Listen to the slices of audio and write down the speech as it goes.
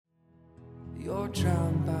You're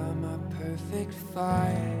drowned by my perfect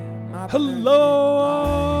fire. My Hello,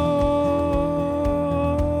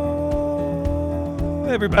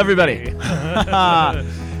 everybody.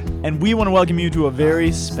 And we want to welcome you to a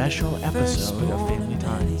very special episode of Family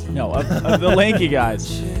Time. No, of the Lanky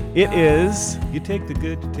Guys. It is... You take the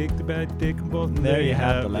good, you take the bad, you take them both. And There you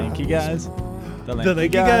have the Lanky Guys. The Lanky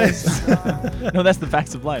Guys. No, that's the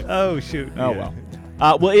Facts of Life. Oh, shoot. Oh, yeah.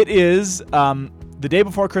 well, it is the day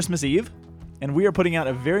before Christmas Eve, and we are putting out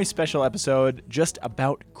a very special episode just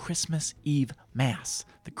about Christmas Eve Mass.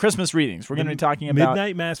 The Christmas readings. We're going to be talking about...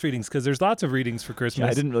 Midnight Mass readings, because there's lots of readings for Christmas.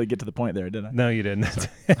 Yeah, I didn't really get to the point there, did I? No, you didn't.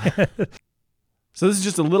 So this is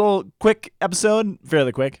just a little quick episode,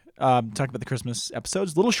 fairly quick, talking about the Christmas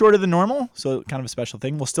episodes. A little shorter than normal, so kind of a special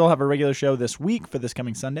thing. We'll still have a regular show this week for this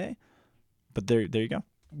coming Sunday, but there you go.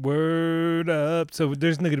 Word up. So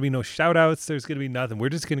there's going to be no shout-outs. There's going to be nothing. We're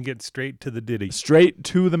just going to get straight to the ditty. Straight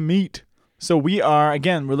to the meat. So we're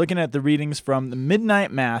looking at the readings from the Midnight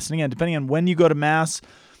Mass. And again, depending on when you go to Mass,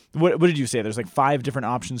 what did you say? There's like 5 different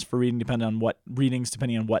options for reading depending on what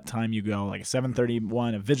time you go. Like a 7:30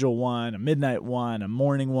 one, a vigil one, a midnight one, a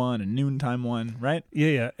morning one, a noontime one, right?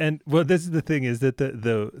 Yeah. And well, this is the thing is that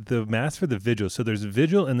the Mass for the vigil, so there's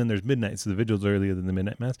vigil and then there's midnight. So the vigil's earlier than the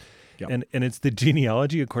midnight Mass. Yep. And it's the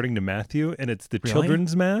genealogy according to Matthew, and it's the Really?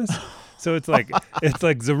 children's Mass. So it's like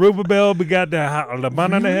Zerubbabel begat the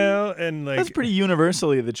man on the hill, and like That's pretty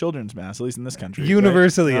universally the children's Mass, at least in this country.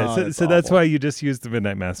 universally. Right? Is. So that's why you just use the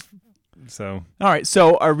midnight Mass. So All right,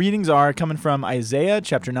 so our readings are coming from Isaiah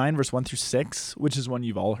chapter 9, verse 1 through 6, which is one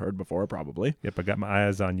you've all heard before, probably. yep, I got my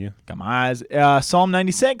eyes on you. Got my eyes. Psalm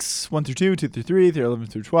 96, 1 through 2, 2 through 3, 11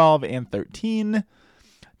 through 12, and 13.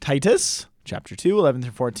 Titus chapter 2, 11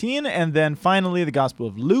 through 14, and then finally the Gospel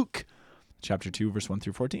of Luke, chapter 2, verse 1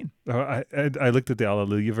 through 14. Oh, I looked at the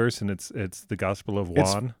Alleluia verse, and it's the Gospel of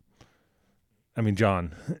John.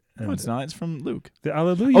 No, it's not. It's from Luke. The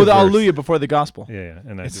Alleluia. Oh, the verse. Alleluia before the Gospel. Yeah,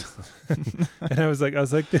 and I just and I was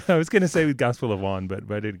gonna say the Gospel of Juan, but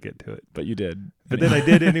I didn't get to it. But you did. But then I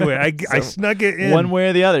did anyway. I snuck it in One way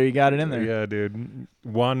or the other, you got it in there. Yeah, dude.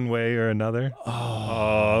 One way or another.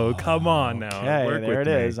 Oh, come on now. Okay, Work there with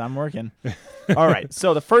it me. is. I'm working. All right,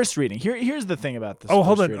 so the first reading. Here's the thing about this. Oh,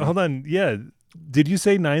 hold first on. reading. Yeah. Did you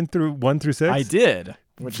say 1 through 6? I did,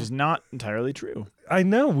 which is not entirely true. I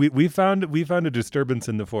know. We found a disturbance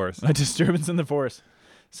in the force. A disturbance in the force.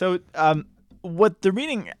 So, what the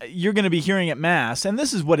reading you're going to be hearing at Mass, and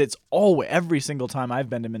this is what it's always, every single time I've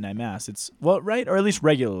been to Midnight Mass, it's, well, right? Or at least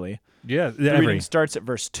regularly. Yeah, The reading starts at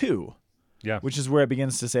verse 2. Yeah. Which is where it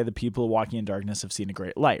begins to say the people walking in darkness have seen a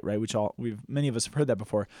great light, right? Which many of us have heard that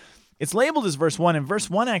before. It's labeled as verse 1, and verse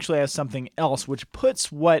 1 actually has something else, which puts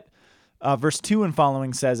what verse 2 and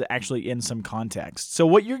following says actually in some context. So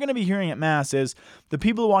what you're going to be hearing at Mass is the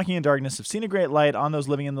people walking in darkness have seen a great light. On those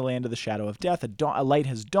living in the land of the shadow of death, a light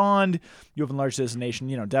has dawned. You have enlarged this nation,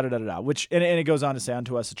 da-da-da-da-da. And it goes on to say,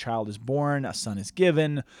 unto us a child is born, a son is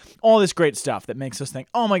given. All this great stuff that makes us think,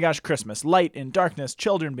 oh my gosh, Christmas, light in darkness,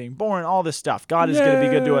 children being born, all this stuff. God is going to be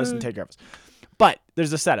good to us and take care of us. But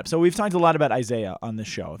there's a setup. So we've talked a lot about Isaiah on this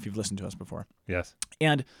show, if you've listened to us before. Yes.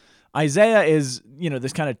 And Isaiah is,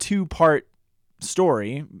 this kind of 2-part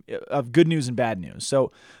story of good news and bad news.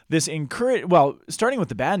 So this starting with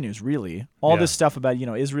the bad news, really, all this stuff about,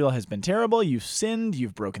 Israel has been terrible. You've sinned.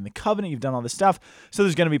 You've broken the covenant. You've done all this stuff. So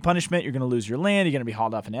there's going to be punishment. You're going to lose your land. You're going to be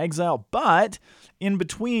hauled off in exile. But in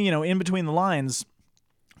between the lines,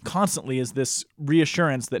 constantly is this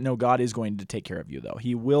reassurance that no, God is going to take care of you, though.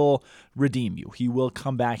 He will redeem you. He will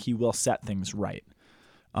come back. He will set things right.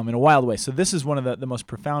 In a wild way. So this is one of the most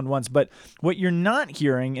profound ones. But what you're not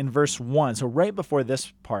hearing in verse 1, so right before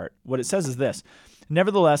this part, what it says is this: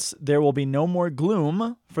 nevertheless, there will be no more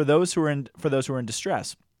gloom for those who are in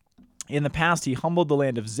distress. In the past, he humbled the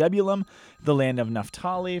land of Zebulun, the land of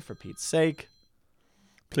Naphtali, for Pete's sake.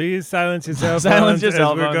 Please silence yourself. Silence your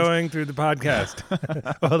cell as we're phones. going through the podcast.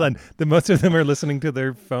 Hold on. Most of them are listening to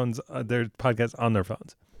their phones, their podcasts on their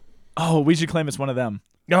phones. Oh, we should claim it's one of them.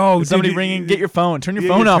 Oh, Is somebody ringing? Get your phone. Turn your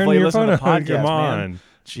phone off while you listen to the podcast, Come on. man.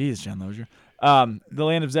 Jeez, John Lozier. The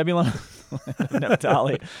land of Zebulun,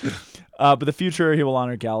 Naphtali. But the future, he will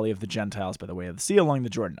honor Galilee of the Gentiles by the way of the sea along the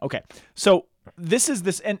Jordan. Okay, so this is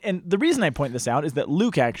this, and the reason I point this out is that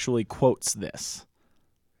Luke actually quotes this.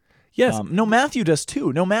 Yes. No, Matthew does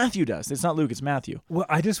too. No, Matthew does. It's not Luke, it's Matthew. Well,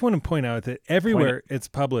 I just want to point out that everywhere it's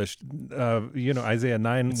published, Isaiah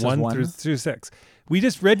 9, 1 through 6. We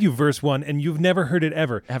just read you verse 1, and you've never heard it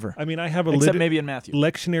ever. Ever. I mean, I have a Except maybe in Matthew.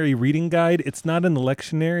 lectionary reading guide. It's not in the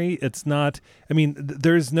lectionary. It's not,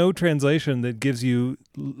 there's no translation that gives you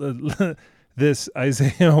this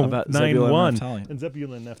Isaiah About 9:1 and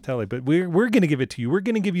Zebulun and Naphtali. But we're going to give it to you. We're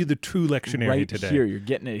going to give you the true lectionary right today. Here, you're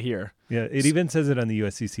getting it here. Yeah, it even says it on the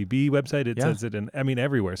USCCB website. It says it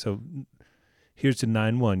everywhere. So here's to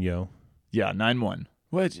 9:1, yo. Yeah, 9:1.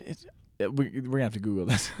 Which we're gonna have to Google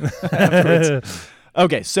this afterwards.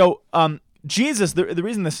 Okay, so Jesus, the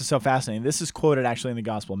reason this is so fascinating, this is quoted actually in the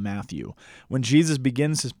Gospel of Matthew. When Jesus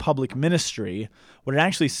begins his public ministry, what it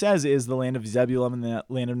actually says is the land of Zebulun and the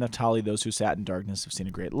land of Naphtali, those who sat in darkness have seen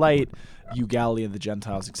a great light, you Galilee of the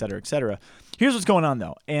Gentiles, etc., etc. Here's what's going on,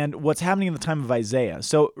 though, and what's happening in the time of Isaiah.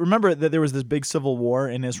 So remember that there was this big civil war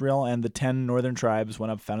in Israel, and the 10 northern tribes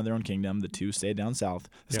went up, founded their own kingdom. The 2 stayed down south.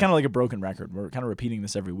 It's kind of like a broken record. We're kind of repeating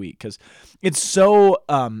this every week because it's so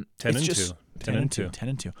 10 and 2. 10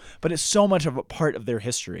 and 2. But it's so much of a part of their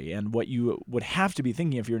history and what you would have to be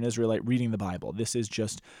thinking if you're an Israelite reading the Bible. This is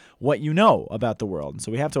just what you know about the world. And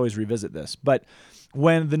so we have to always revisit this. But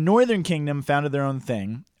when the northern kingdom founded their own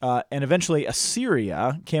thing, and eventually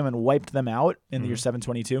Assyria came and wiped them out in the year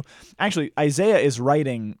 722. Actually, Isaiah is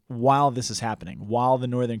writing while this is happening, while the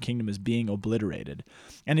northern kingdom is being obliterated.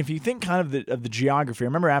 And if you think kind of the geography,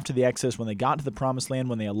 remember after the Exodus, when they got to the Promised Land,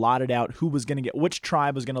 when they allotted out who was going to get, which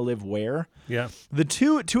tribe was going to live where? Yeah. The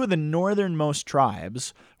two of the northernmost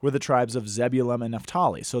tribes were the tribes of Zebulun and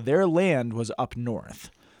Naphtali. So their land was up north.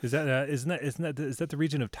 Is that isn't that the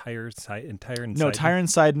region of Tyre and Sidon? No, Tyre and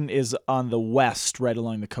Sidon is on the west, right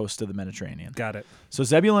along the coast of the Mediterranean. Got it. So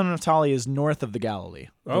Zebulun and Naphtali is north of the Galilee.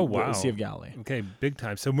 Oh, wow. The Sea of Galilee. Okay, big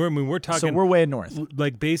time. So we're talking. So we're way north.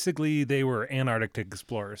 Like basically, they were Antarctic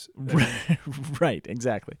explorers. Right,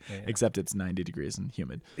 exactly. Yeah. Except it's 90 degrees and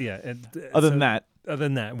humid. Yeah. And Other than that,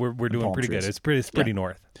 we're doing pretty good. It's pretty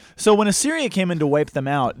north. So when Assyria came in to wipe them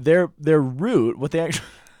out, their route, what they actually.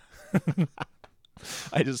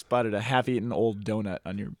 I just spotted a half-eaten old donut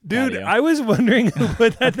on your patio. I was wondering who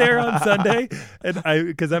put that there on Sunday, and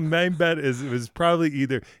because my bet is it was probably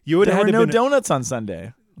either you would have There were no donuts on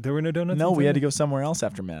Sunday. There were no donuts. No, on we had Sunday? to go somewhere else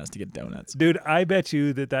after Mass to get donuts. Dude, I bet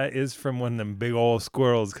you that is from one of them big old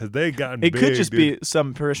squirrels because they got big. It could just be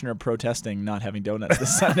some parishioner protesting not having donuts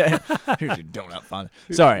this Sunday. Here's your donut fun.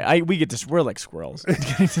 Sorry, we're like squirrels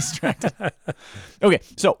getting distracted. Okay,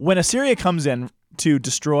 so when Assyria comes in to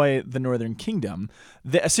destroy the northern kingdom,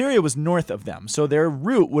 Assyria was north of them. So their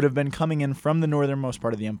route would have been coming in from the northernmost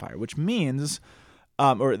part of the empire, which means,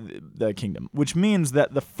 or the kingdom, which means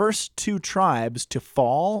that the first 2 tribes to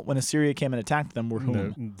fall when Assyria came and attacked them were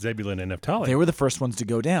whom? Zebulun and Naphtali. They were the first ones to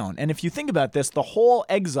go down. And if you think about this, the whole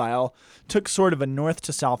exile took sort of a north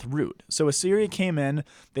to south route. So Assyria came in,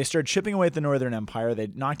 they started chipping away at the northern empire, they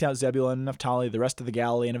knocked out Zebulun and Naphtali, the rest of the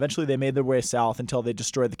Galilee, and eventually they made their way south until they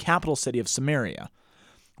destroyed the capital city of Samaria,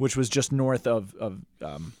 which was just north of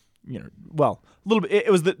a little bit.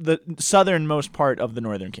 It was the southernmost part of the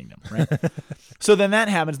northern kingdom, right? So then that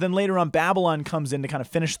happens. Then later on, Babylon comes in to kind of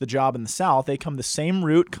finish the job in the south. They come the same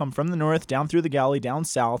route, come from the north, down through the Galilee, down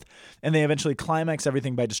south, and they eventually climax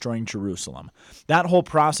everything by destroying Jerusalem. That whole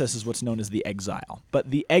process is what's known as the exile. But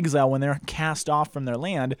the exile, when they're cast off from their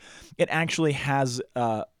land, it actually has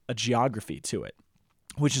a geography to it.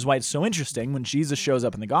 Which is why it's so interesting when Jesus shows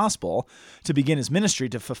up in the gospel to begin his ministry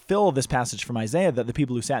to fulfill this passage from Isaiah that the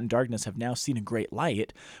people who sat in darkness have now seen a great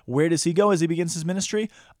light. Where does he go as he begins his ministry?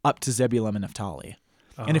 Up to Zebulun and Naphtali.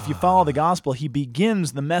 And if you follow the gospel, he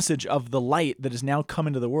begins the message of the light that has now come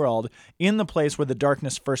into the world in the place where the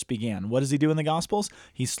darkness first began. What does he do in the gospels?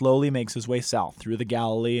 He slowly makes his way south through the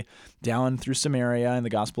Galilee, down through Samaria in the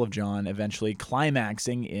Gospel of John, eventually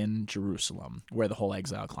climaxing in Jerusalem, where the whole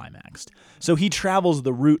exile climaxed. So he travels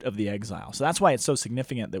the route of the exile. So that's why it's so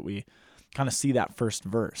significant that we kind of see that first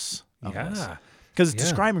verse of this. Because it's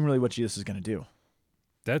describing really what Jesus is going to do.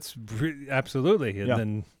 That's absolutely. And Yeah.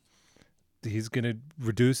 then he's going to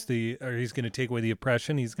he's going to take away the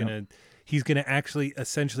oppression. He's going to actually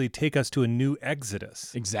essentially take us to a new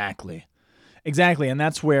Exodus. Exactly. And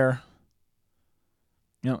that's where,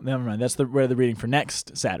 never mind. That's where the reading for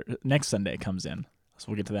next Sunday comes in. So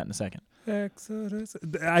we'll get to that in a second. Exodus.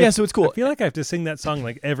 So it's cool. I feel like I have to sing that song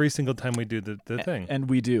like every single time we do the thing. And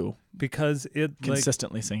we do. Because it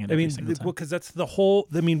consistently sing it every single time. Well, because that's the whole,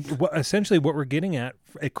 essentially what we're getting at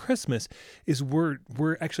Christmas is we're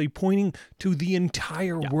actually pointing to the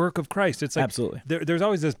entire work of Christ. It's like, absolutely. There's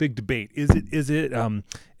always this big debate. Is it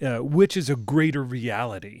which is a greater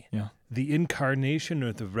reality? Yeah. The incarnation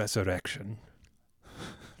or the resurrection?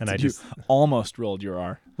 And you almost rolled your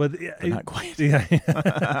R, but not quite.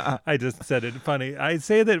 Yeah, I just said it funny. I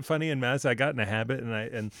say that funny in Mass. I got in a habit,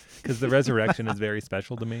 and because the resurrection is very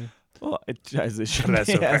special to me. Well, as it should be. As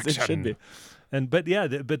it should be.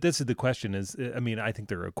 But this is the question: is I mean, I think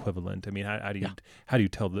they're equivalent. I mean, how do you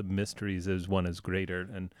tell the mysteries as one is greater?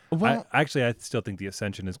 And I still think the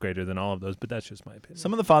ascension is greater than all of those. But that's just my opinion.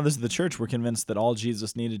 Some of the fathers of the church were convinced that all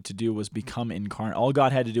Jesus needed to do was become incarnate. All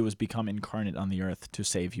God had to do was become incarnate on the earth to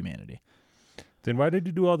save humanity. Then why did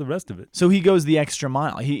he do all the rest of it? So he goes the extra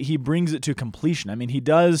mile. He brings it to completion. I mean, he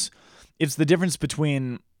does. It's the difference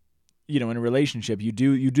between, in a relationship, you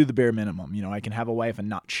do the bare minimum. I can have a wife and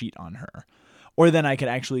not cheat on her. Or then I could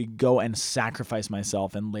actually go and sacrifice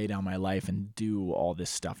myself and lay down my life and do all this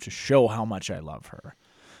stuff to show how much I love her.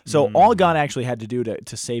 So all God actually had to do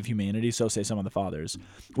to save humanity, so say some of the fathers,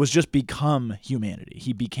 was just become humanity.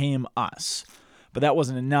 He became us. But that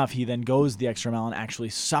wasn't enough. He then goes the extra mile and actually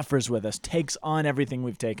suffers with us, takes on everything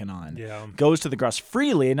we've taken on, goes to the cross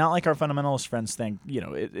freely, not like our fundamentalist friends think.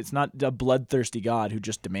 It's not a bloodthirsty God who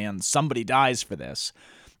just demands somebody dies for this.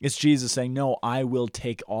 It's Jesus saying, no, I will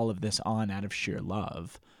take all of this on out of sheer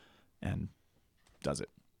love, and does it.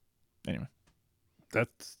 Anyway.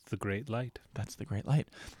 That's the great light. That's the great light.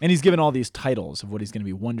 And he's given all these titles of what he's going to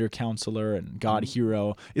be, Wonder Counselor and God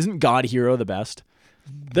Hero. Isn't God Hero the best?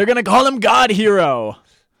 They're going to call him God Hero.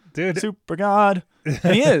 Dude. Super God.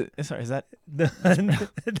 And he is. Sorry, is that? No.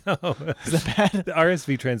 Is that bad? The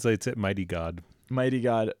RSV translates it Mighty God. Mighty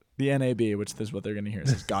God. The NAB, which is what they're going to hear,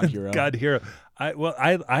 says God Hero. God Hero. I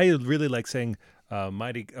really like saying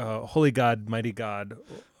mighty, Holy God, Mighty God.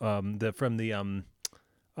 The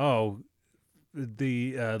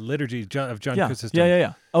liturgy of John Chrysostom.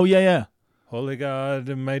 Yeah. Oh, yeah. Holy God,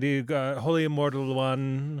 Mighty God, Holy Immortal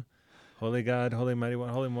One. Holy God, Holy Mighty One,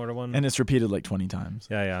 Holy Immortal One. And it's repeated like 20 times.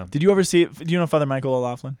 Yeah. Did you ever see it? Do you know Father Michael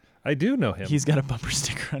O'Loughlin? I do know him. He's got a bumper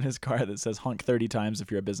sticker on his car that says honk 30 times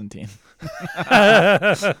if you're a Byzantine.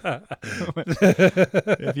 If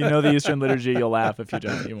you know the Eastern liturgy, you'll laugh. If you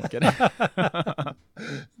don't, you won't get it.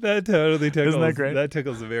 That totally tickles. Isn't that great? That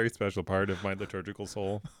tickles a very special part of my liturgical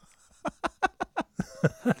soul.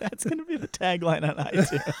 That's going to be the tagline on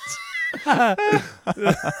iTunes.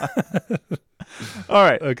 All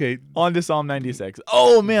right. Okay. On to Psalm 96.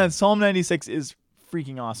 Oh, man. Psalm 96 is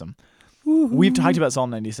freaking awesome. Woo-hoo. We've talked about Psalm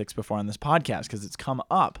 96 before on this podcast because it's come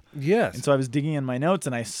up. Yes. And so I was digging in my notes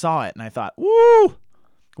and I saw it and I thought, woo,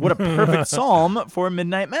 what a perfect psalm for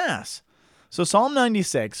midnight mass. So Psalm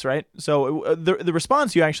 96, right? So the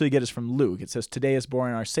response you actually get is from Luke. It says, today is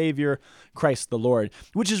born our Savior, Christ the Lord,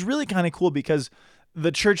 which is really kind of cool because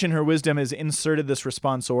the church in her wisdom has inserted this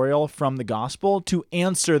responsorial from the gospel to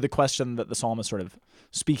answer the question that the psalm is sort of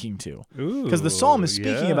speaking to. Because the psalm is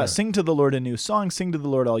speaking about sing to the Lord a new song, sing to the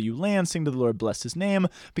Lord all you land, sing to the Lord bless his name,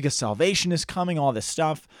 because salvation is coming, all this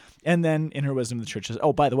stuff. And then in her wisdom, the church says,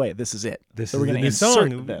 oh, by the way, this is it. So we're going to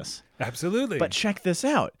insert this. Absolutely. But check this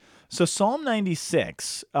out. So Psalm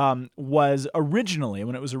 96 was originally,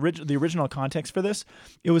 when it was the original context for this,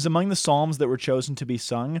 it was among the psalms that were chosen to be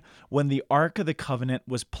sung when the Ark of the Covenant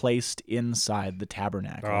was placed inside the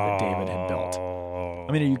tabernacle that David had built.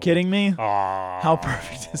 I mean, are you kidding me? How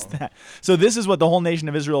perfect is that? So this is what the whole nation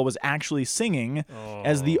of Israel was actually singing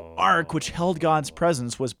as the Ark, which held God's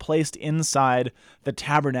presence, was placed inside the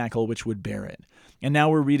tabernacle which would bear it. And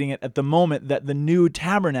now we're reading it at the moment that the new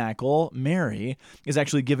tabernacle, Mary, is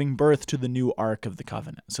actually giving birth to the new Ark of the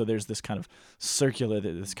Covenant. So there's this kind of circular,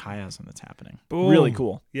 this chiasm that's happening. Boom. Really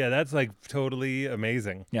cool. Yeah, that's like totally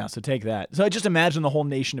amazing. Yeah, so take that. So I just imagine the whole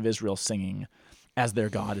nation of Israel singing as their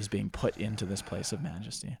God is being put into this place of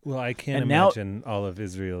majesty. Well, I can't imagine all of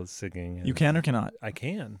Israel singing. You can or cannot? I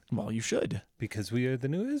can. Well, you should. Because we are the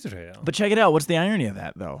new Israel. But check it out. What's the irony of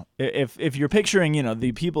that, though? If you're picturing,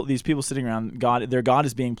 these people sitting around God, their God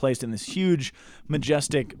is being placed in this huge,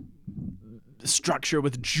 majestic structure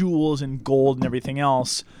with jewels and gold and everything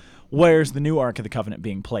else. Where's the new Ark of the Covenant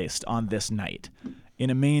being placed on this night? In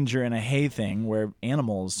a manger in a hay thing where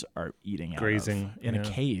animals are eating grazing in a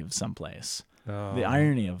cave someplace. The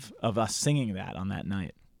irony of us singing that on that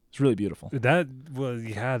night. It's really beautiful. That was,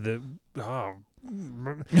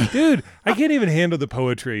 dude, I can't even handle the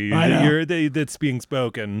poetry that's being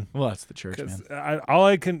spoken. Well, that's the church, man.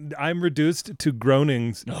 I'm reduced to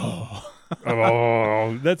groanings.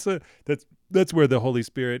 That's where the Holy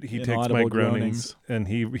Spirit, he takes my groanings and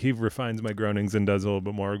he refines my groanings and does a little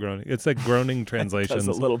bit more groaning. It's like groaning translations.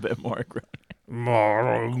 Does a little bit more groaning.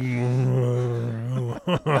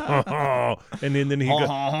 And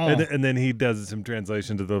then he does some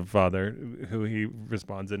translation to the Father, who he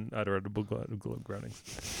responds in utterable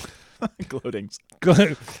groanings. Gloatings.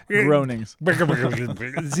 Groanings.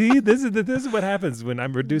 See, this is what happens when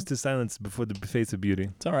I'm reduced to silence before the face of beauty.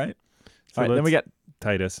 It's all right. So all right, then we got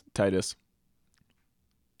Titus.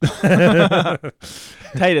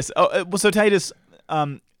 Titus. Oh, well, so Titus,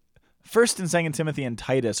 1st and 2nd Timothy and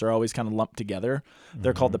Titus are always kind of lumped together.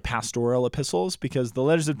 They're called the pastoral epistles because the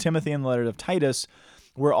letters of Timothy and the letters of Titus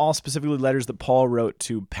were all specifically letters that Paul wrote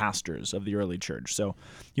to pastors of the early church. So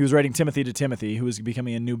he was writing Timothy to Timothy, who was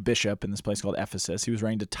becoming a new bishop in this place called Ephesus. He was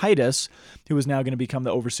writing to Titus, who was now going to become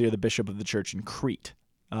the overseer, the bishop of the church in Crete.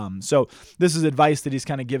 So this is advice that he's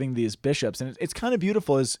kind of giving these bishops. And it's kind of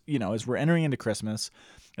beautiful as we're entering into Christmas,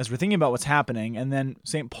 as we're thinking about what's happening. And then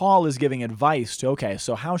St. Paul is giving advice to, okay,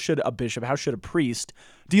 so how should a bishop, how should a priest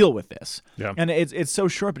deal with this? Yeah. And it's so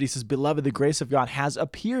short, but he says, beloved, the grace of God has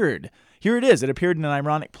appeared. Here it is. It appeared in an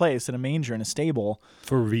ironic place, in a manger, in a stable.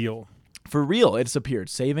 For real. For real, it's appeared,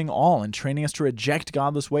 saving all and training us to reject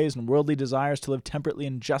godless ways and worldly desires, to live temperately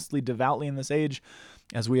and justly, devoutly in this age,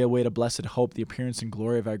 as we await a blessed hope, the appearance and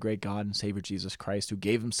glory of our great God and Savior Jesus Christ, who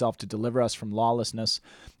gave himself to deliver us from lawlessness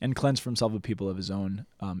and cleanse for himself a people of his own,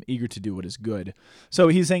 eager to do what is good. So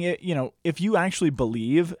he's saying, if you actually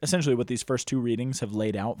believe, essentially what these first 2 readings have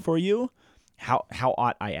laid out for you, how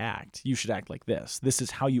ought I act? You should act like this. This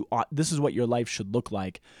is how you ought. This is what your life should look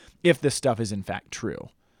like if this stuff is in fact true.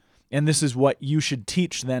 And this is what you should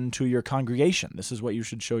teach then to your congregation. This is what you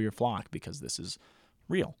should show your flock because this is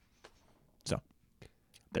real. So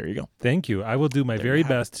there you go. Thank you. I will do my very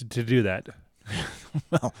best to do that.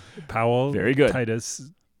 Well, Powell, very good.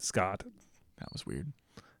 Titus, Scott. That was weird.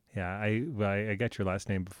 Yeah, I got your last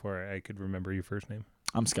name before I could remember your first name.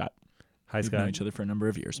 I'm Scott. Hi, We've Scott. known each other for a number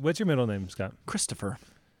of years. What's your middle name, Scott? Christopher.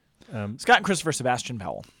 Scott and Christopher Sebastian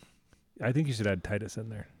Powell. I think you should add Titus in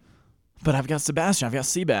there. But I've got Sebastian. I've got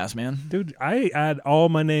Seabass, man. Dude, I add all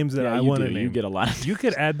my names that I want to name. You get a lot. You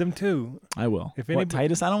could add them too. I will. If what,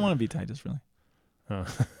 Titus? I don't want to be Titus, really. Oh.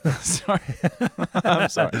 Sorry. I'm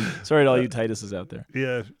sorry. Sorry to all you Tituses out there.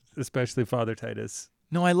 Yeah, especially Father Titus.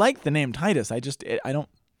 No, I like the name Titus. It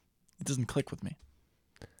doesn't click with me.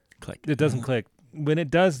 It doesn't click. When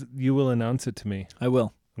it does, you will announce it to me. I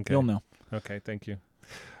will. Okay. You'll know. Okay, thank you.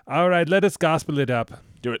 All right, let us gospel it up.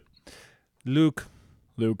 Do it. Luke.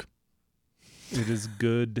 It is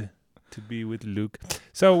good to be with Luke.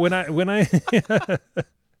 So when I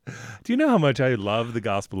do you know how much I love the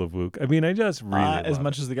Gospel of Luke? I mean, I just really love as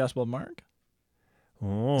much it. as the Gospel of Mark.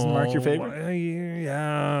 Oh, Isn't Mark your favorite?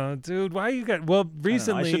 Yeah, dude. Why you got? Well,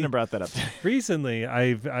 recently I shouldn't have brought that up. Recently,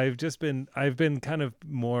 I've been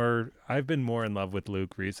more in love with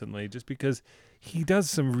Luke recently, just because he does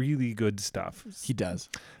some really good stuff. He does.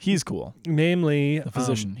 He's cool. Namely, the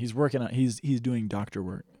physician. He's working on. He's doing doctor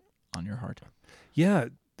work on your heart. Yeah.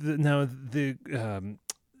 This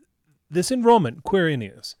enrollment,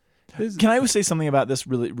 Quirinius. Can I say something about this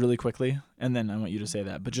really, really quickly? And then I want you to say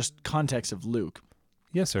that. But just context of Luke.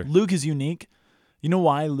 Yes, sir. Luke is unique. You know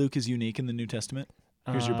why Luke is unique in the New Testament?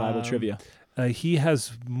 Here's your Bible trivia. He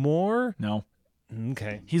has more? No.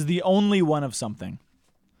 Okay. He's the only one of something.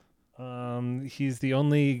 He's the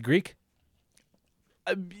only Greek?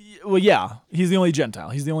 Well, yeah. He's the only Gentile.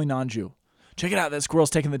 He's the only non-Jew. Check it out. That squirrel's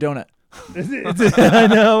taking the donut.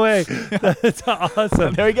 No way. That's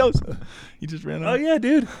awesome. There he goes. He just ran out. Oh, yeah,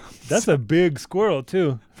 dude. That's a big squirrel,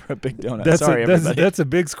 too. For a big donut. That's a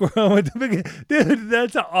big squirrel. Dude,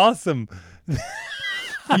 that's awesome.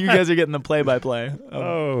 You guys are getting the play-by-play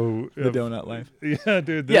of the donut life. Yeah,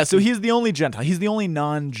 dude. Yeah, so he's the only Gentile. He's the only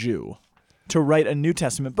non-Jew to write a New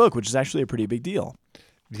Testament book, which is actually a pretty big deal.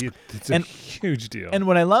 It's a huge deal. And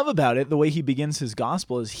what I love about it, the way he begins his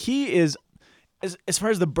gospel, is he is, as far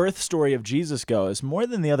as the birth story of Jesus goes, more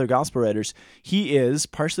than the other gospel writers, he is,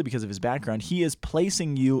 partially because of his background, he is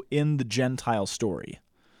placing you in the Gentile story.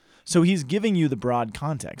 So he's giving you the broad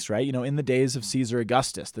context, right? You know, in the days of Caesar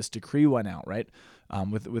Augustus, this decree went out, right?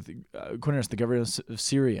 With Quirinius, the governor of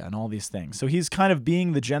Syria, and all these things. So he's kind of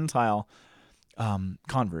being the Gentile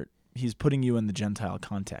convert. He's putting you in the Gentile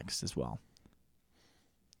context as well.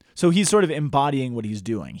 So he's sort of embodying what he's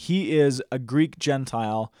doing. He is a Greek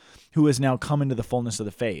Gentile who has now come into the fullness of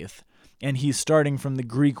the faith, and he's starting from the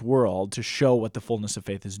Greek world to show what the fullness of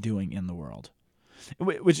faith is doing in the world.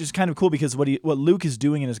 Which is kind of cool because what Luke is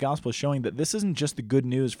doing in his gospel is showing that this isn't just the good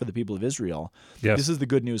news for the people of Israel. Yes. This is the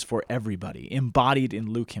good news for everybody, embodied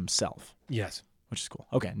in Luke himself. Yes. Which is cool.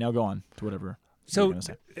 Okay, now go on to whatever so you're going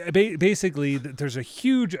to say. Basically, there's a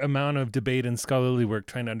huge amount of debate and scholarly work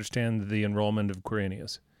trying to understand the enrollment of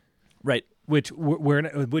Quirinius. Right. Which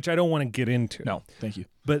I don't want to get into. No, thank you.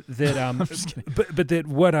 But that but that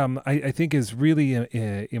what I think is really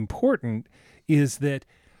important is that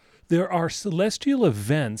there are celestial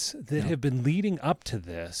events that have been leading up to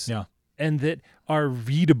this, and that are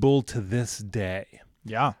readable to this day.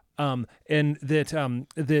 Yeah. And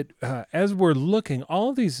that as we're looking,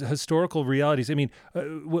 all these historical realities, I mean,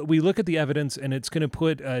 we look at the evidence and it's going to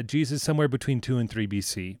put Jesus somewhere between 2 and 3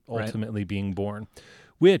 BC, ultimately being born,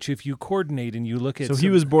 which if you coordinate and you look at... So he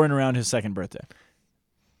was born around his second birthday.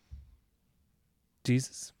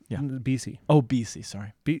 Jesus? Yeah. BC. Oh, BC,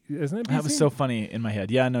 sorry. Isn't it BC? That was so funny in my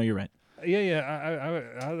head. Yeah, no, you're right. Yeah.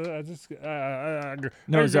 I just...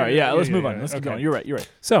 no, sorry. Yeah, let's move on. Let's keep going. You're right.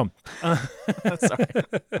 So... sorry.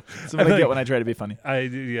 That's what I get when I try to be funny.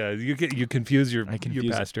 You confuse your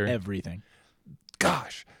pastor. Everything.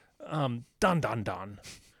 Gosh. Dun.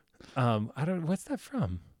 I don't... What's that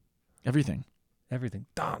from? Everything.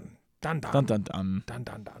 Dun. Oh,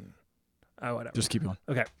 whatever. Just keep going.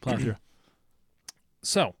 Okay. Plow through.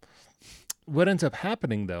 So, what ends up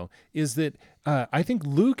happening, though, is that I think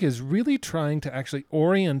Luke is really trying to actually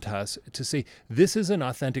orient us to say this is an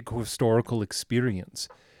authentic historical experience,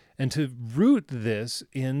 and to root this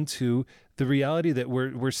into the reality that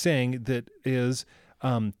we're saying that is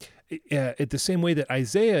at the same way that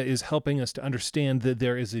Isaiah is helping us to understand that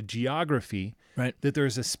there is a geography, right? That there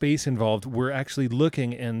is a space involved. We're actually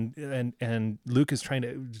looking, and Luke is trying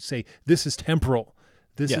to say this is temporal.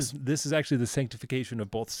 This is actually the sanctification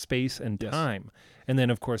of both space and time. And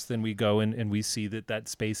then, of course, then we go and we see that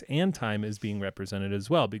space and time is being represented as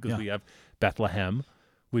well, because we have Bethlehem,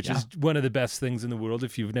 which is one of the best things in the world.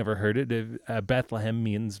 If you've never heard it, Bethlehem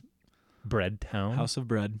means bread town. House of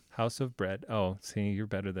bread. House of bread. Oh, see, you're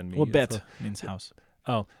better than me. Well, bet means house.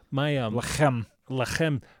 Oh, my... Lachem.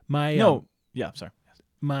 My... No. Yeah, sorry.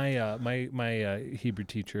 My Hebrew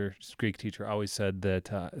teacher, Greek teacher, always said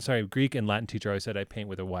that. Greek and Latin teacher always said I paint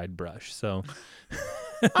with a wide brush. So,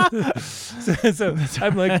 so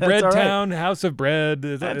I'm like bread town, house of bread.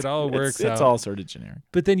 It all works out. It's all sort of generic.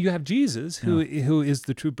 But then you have Jesus, who is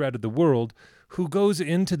the true bread of the world, who goes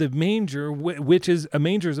into the manger, which is a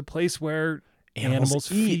manger is a place where animals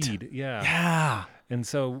feed. Yeah. And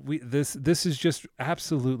so this is just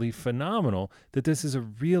absolutely phenomenal that this is a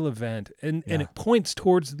real event, and it points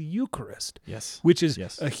towards the Eucharist. Yes, which is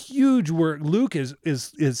a huge work. Luke is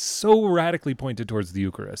so radically pointed towards the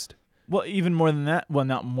Eucharist. Well, even more than that. Well,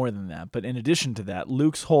 not more than that, but in addition to that,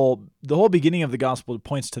 the whole beginning of the gospel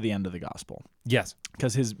points to the end of the gospel. Yes,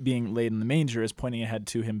 because his being laid in the manger is pointing ahead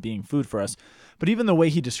to him being food for us. But even the way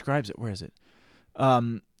he describes it, where is it?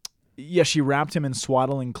 She wrapped him in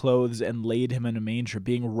swaddling clothes and laid him in a manger.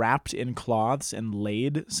 Being wrapped in cloths and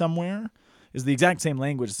laid somewhere is the exact same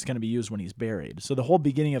language that's going to be used when he's buried. So the whole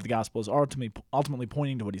beginning of the gospel is ultimately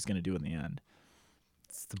pointing to what he's going to do in the end.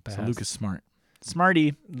 It's the best. So Luke is smart.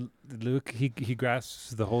 Smarty. Luke, he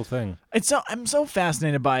grasps the whole thing. I'm so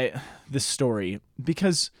fascinated by this story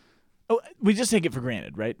because we just take it for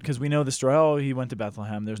granted, right? Because we know the story. Oh, he went to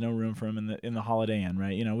Bethlehem. There's no room for him in the Holiday Inn,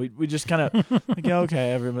 right? You know, we just kind of like,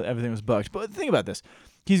 okay, everything was booked. But think about this: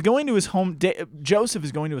 he's going to his home. Joseph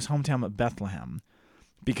is going to his hometown of Bethlehem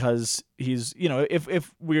because he's,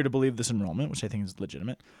 if we were to believe this enrollment, which I think is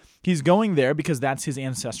legitimate, he's going there because that's his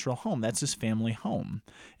ancestral home. That's his family home.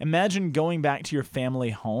 Imagine going back to your family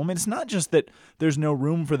home. And it's not just that there's no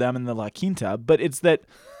room for them in the La Quinta, but it's that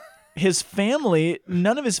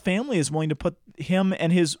none of his family is willing to put him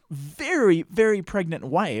and his very, very pregnant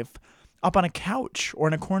wife up on a couch or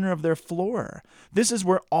in a corner of their floor. This is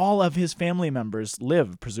where all of his family members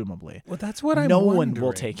live, presumably. Well, that's what I'm wondering. No one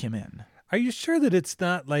will take him in. Are you sure that it's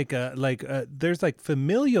not like there's like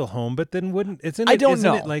familial home, but then isn't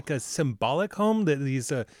it like a symbolic home that he's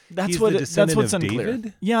the descendant of unclear.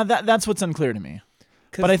 David? Yeah, that's what's unclear to me.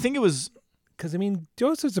 But I think it was because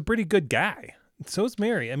Joseph's a pretty good guy. So is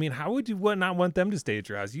Mary. I mean, how would you not want them to stay at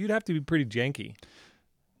your house? You'd have to be pretty janky.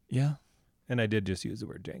 Yeah. And I did just use the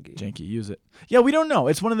word janky. Janky, use it. Yeah, we don't know.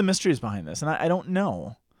 It's one of the mysteries behind this, and I don't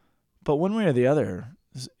know. But one way or the other,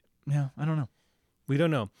 I don't know. We don't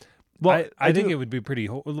know. Well, I think it would be pretty...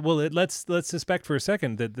 Well, let's suspect for a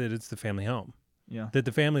second that it's the family home. Yeah. That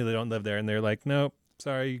the family, they don't live there, and they're like, nope,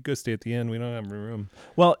 sorry, you go stay at the inn. We don't have a room.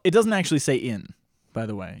 Well, it doesn't actually say inn, by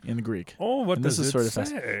the way, in the Greek. Oh, what does it say?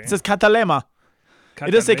 It says katalema. It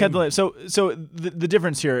does say katalema. So the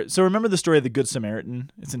difference here. So remember the story of the Good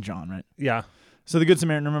Samaritan? It's in John, right? Yeah. So the Good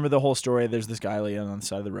Samaritan, remember the whole story? There's this guy laying on the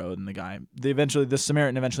side of the road, and the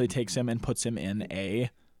Samaritan eventually takes him and puts him in a...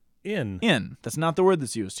 Inn. That's not the word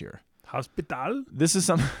that's used here. Hospital? This is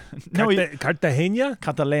some... Cartagena?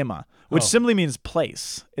 Catalema, which simply means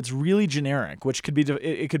place. It's really generic, which could be...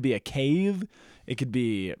 It could be a cave. It could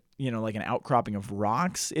be, like an outcropping of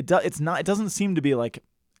rocks. It doesn't seem to be like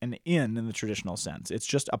an inn in the traditional sense. It's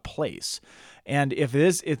just a place. And if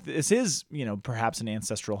this is, perhaps an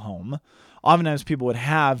ancestral home, oftentimes people would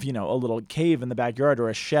have, a little cave in the backyard or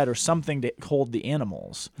a shed or something to hold the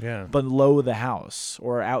animals below the house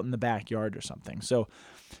or out in the backyard or something. So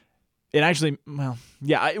it actually,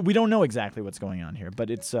 we don't know exactly what's going on here, but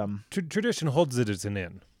it's tradition holds it as an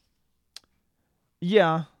inn.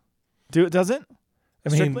 Yeah. Does it?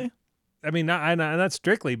 Strictly? Not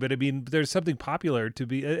strictly, but there's something popular to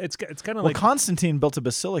be. It's kind of like Constantine built a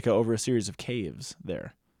basilica over a series of caves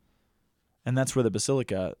there, and that's where the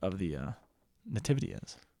Basilica of the Nativity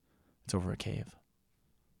is. It's over a cave.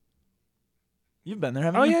 You've been there,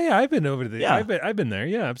 haven't you? Oh yeah, I've been over there. Yeah. I've been there.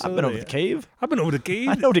 Yeah, absolutely. I've been over the cave. I've been over the cave.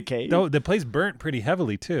 I know the cave. No, the place burnt pretty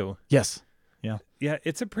heavily too. Yes. Yeah. Yeah,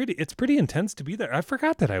 it's pretty intense to be there. I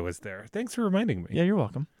forgot that I was there. Thanks for reminding me. Yeah, you're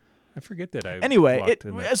welcome. I forget that I Anyway,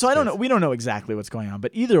 so I don't know. We don't know exactly what's going on,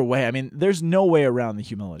 but either way, there's no way around the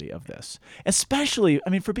humility of this. Especially,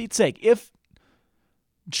 for Pete's sake, if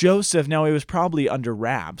Joseph, now he was probably under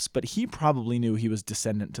wraps, but he probably knew he was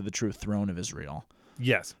descendant to the true throne of Israel.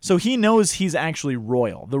 Yes. So he knows he's actually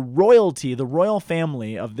royal. The royal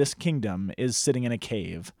family of this kingdom is sitting in a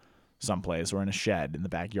cave someplace or in a shed in the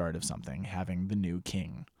backyard of something, having the new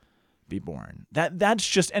king be born. That's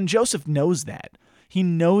just, and Joseph knows that. He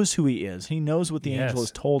knows who he is. He knows what the angel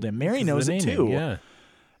has told him. Mary knows it too. Yeah.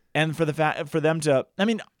 And for them to,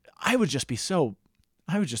 I would just be such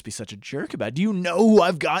a jerk about it. Do you know who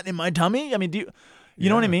I've got in my tummy? Do you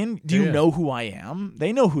know what I mean? Do you know who I am?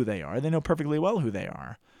 They know who they are. They know perfectly well who they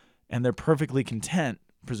are. And they're perfectly content,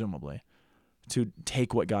 presumably, to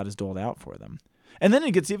take what God has doled out for them. And then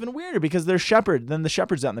it gets even weirder because they're shepherds. Then the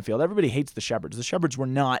shepherds out in the field. Everybody hates the shepherds. The shepherds were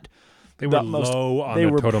not. They were low on the totem pole. They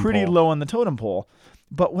were pretty low on the totem pole.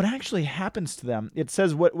 But what actually happens to them? It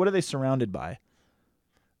says what are they surrounded by?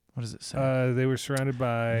 What does it say? They were surrounded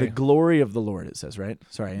by the glory of the Lord, it says, right?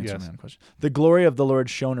 Sorry, I answered my own question. The glory of the Lord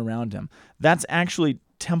shone around him. That's actually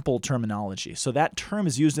temple terminology. So that term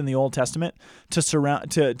is used in the Old Testament to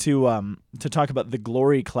talk about the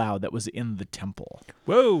glory cloud that was in the temple.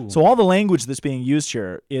 Whoa. So all the language that's being used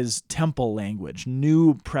here is temple language,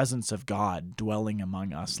 new presence of God dwelling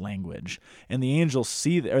among us language. And the angels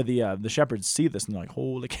the shepherds see this and they're like,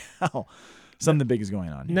 holy cow. Something big is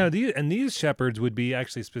going on here. No, these shepherds would be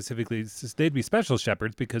actually specifically, they'd be special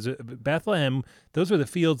shepherds because Bethlehem, those were the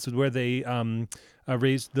fields where they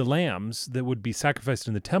raised the lambs that would be sacrificed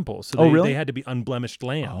in the temple. So they had to be unblemished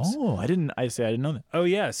lambs. Oh, I didn't know that. Oh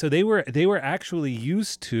yeah, so they were actually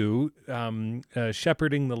used to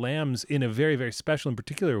shepherding the lambs in a very, very special and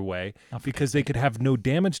particular way because they could have no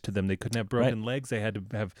damage to them. They couldn't have broken legs. They had to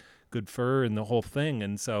have good fur and the whole thing.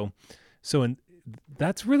 And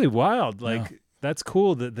that's really wild. That's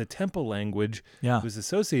cool that the temple language was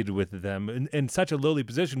associated with them in such a lowly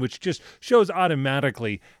position, which just shows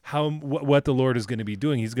automatically what the Lord is going to be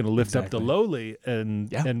doing. He's going to lift up the lowly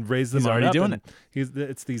and raise them He's already up. Doing it.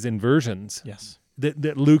 It's these inversions. Yes.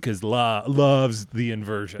 That Luke loves the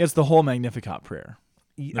inversion. It's the whole Magnificat prayer.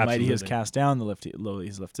 The Absolutely. mighty is cast down, the lowly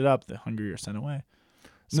is lifted up, the hungry are sent away.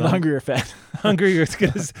 The hungry are fed. Hungry are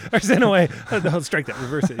sent away. I'll strike that,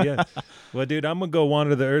 reverse it, yeah. Well, dude, I'm going to go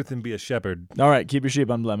wander the earth and be a shepherd. All right, keep your sheep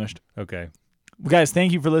unblemished. Okay. Well, guys,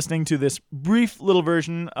 thank you for listening to this brief little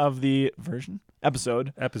version of the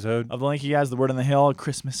episode of the Lanky Guys, The Word on the Hill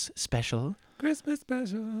Christmas special.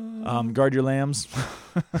 Guard your lambs.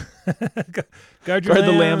 Guard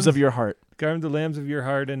the lambs of your heart. Guard the lambs of your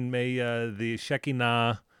heart, and may the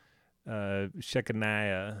Shekinah.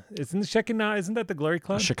 Shekinah. Isn't that the glory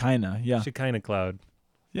cloud? Shekinah, yeah. Shekinah cloud.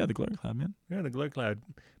 Yeah, the glory cloud, man. Yeah, the glory cloud.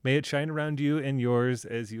 May it shine around you and yours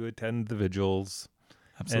as you attend the vigils.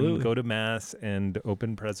 Absolutely. And go to mass and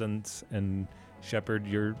open presents and shepherd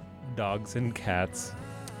your dogs and cats.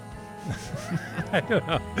 I don't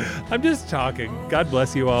know. I'm just talking. God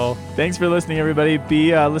bless you all. Thanks for listening, everybody.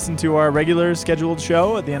 Listen to our regular scheduled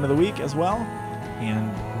show at the end of the week as well. And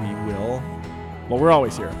we will... Well, we're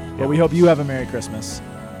always here, but we hope you have a Merry Christmas,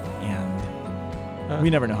 and we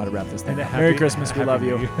never know how to wrap this thing up. Merry Christmas, we love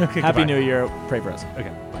you. Okay, Happy New Year, pray for us.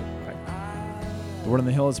 Okay, bye. The Word on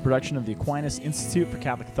the Hill is a production of the Aquinas Institute for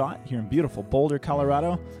Catholic Thought here in beautiful Boulder,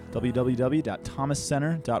 Colorado,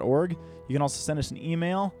 www.thomascenter.org. You can also send us an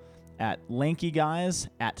email at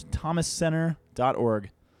lankyguys@thomascenter.org.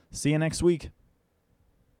 See you next week.